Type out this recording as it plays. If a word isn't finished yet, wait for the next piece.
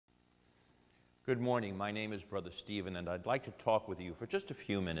Good morning. My name is Brother Stephen, and I'd like to talk with you for just a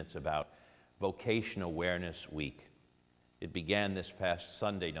few minutes about Vocation Awareness Week. It began this past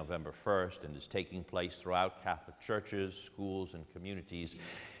Sunday, November 1st, and is taking place throughout Catholic churches, schools, and communities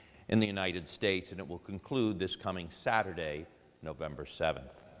in the United States, and it will conclude this coming Saturday, November 7th.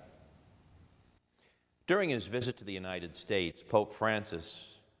 During his visit to the United States, Pope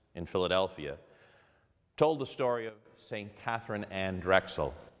Francis in Philadelphia told the story of St. Catherine Ann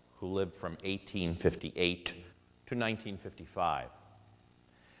Drexel, who lived from 1858 to 1955.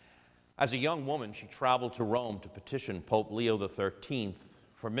 As a young woman, she traveled to Rome to petition Pope Leo XIII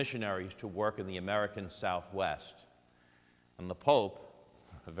for missionaries to work in the American Southwest. And the Pope,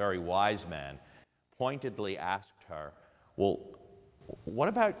 a very wise man, pointedly asked her, "Well, what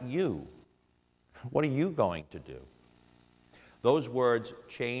about you? What are you going to do?" Those words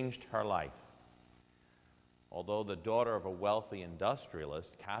changed her life. Although the daughter of a wealthy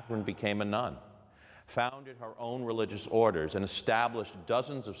industrialist, Catherine became a nun, founded her own religious orders, and established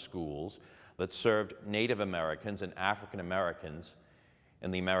dozens of schools that served Native Americans and African Americans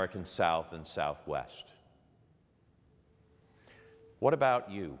in the American South and Southwest. What about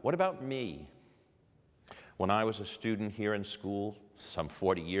you? What about me? When I was a student here in school, some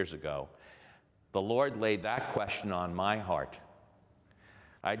 40 years ago, the Lord laid that question on my heart.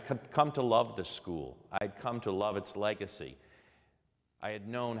 I'd come to love this school. I'd come to love its legacy. I had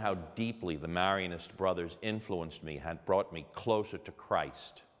known how deeply the Marianist brothers influenced me, had brought me closer to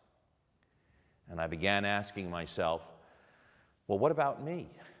Christ. And I began asking myself, well, what about me?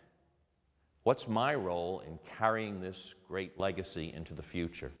 What's my role in carrying this great legacy into the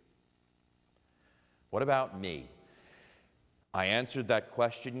future? What about me? I answered that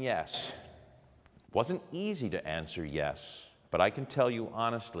question, yes. It wasn't easy to answer yes, but I can tell you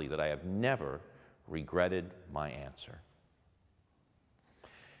honestly that I have never regretted my answer.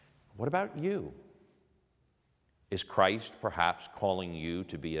 What about you? Is Christ perhaps calling you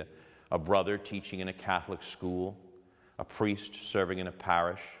to be a brother teaching in a Catholic school, a priest serving in a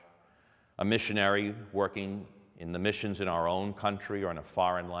parish, a missionary working in the missions in our own country or in a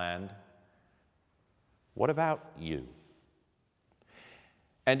foreign land? What about you?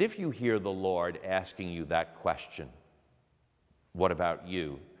 And if you hear the Lord asking you that question, what about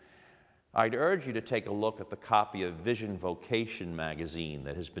you? I'd urge you to take a look at the copy of Vision Vocation magazine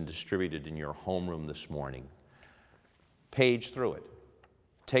that has been distributed in your homeroom this morning. Page through it.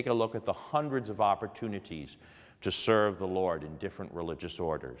 Take a look at the hundreds of opportunities to serve the Lord in different religious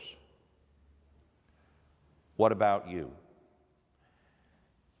orders. What about you?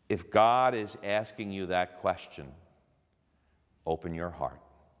 If God is asking you that question, open your heart.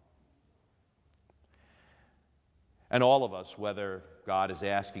 And all of us, whether God is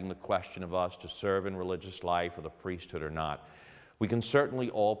asking the question of us to serve in religious life or the priesthood or not, we can certainly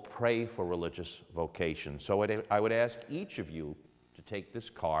all pray for religious vocation. So I would ask each of you to take this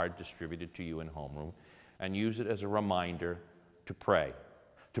card distributed to you in homeroom and use it as a reminder to pray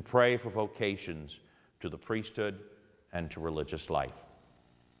for vocations to the priesthood and to religious life.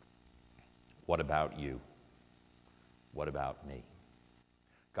 What about you? What about me?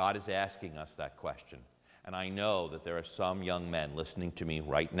 God is asking us that question. And I know that there are some young men listening to me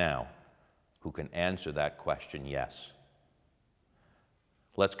right now who can answer that question, yes.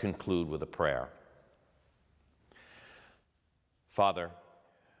 Let's conclude with a prayer. Father,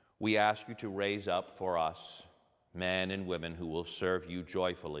 we ask you to raise up for us men and women who will serve you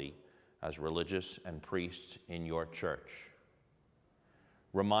joyfully as religious and priests in your church.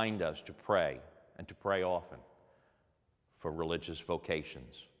 Remind us to pray, and to pray often, for religious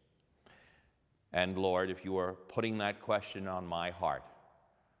vocations. And Lord, if you are putting that question on my heart,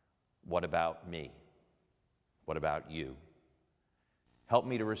 what about me? What about you? Help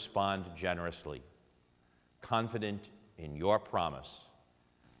me to respond generously, confident in your promise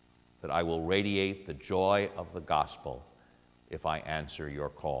that I will radiate the joy of the gospel if I answer your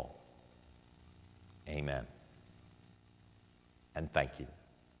call. Amen. And thank you.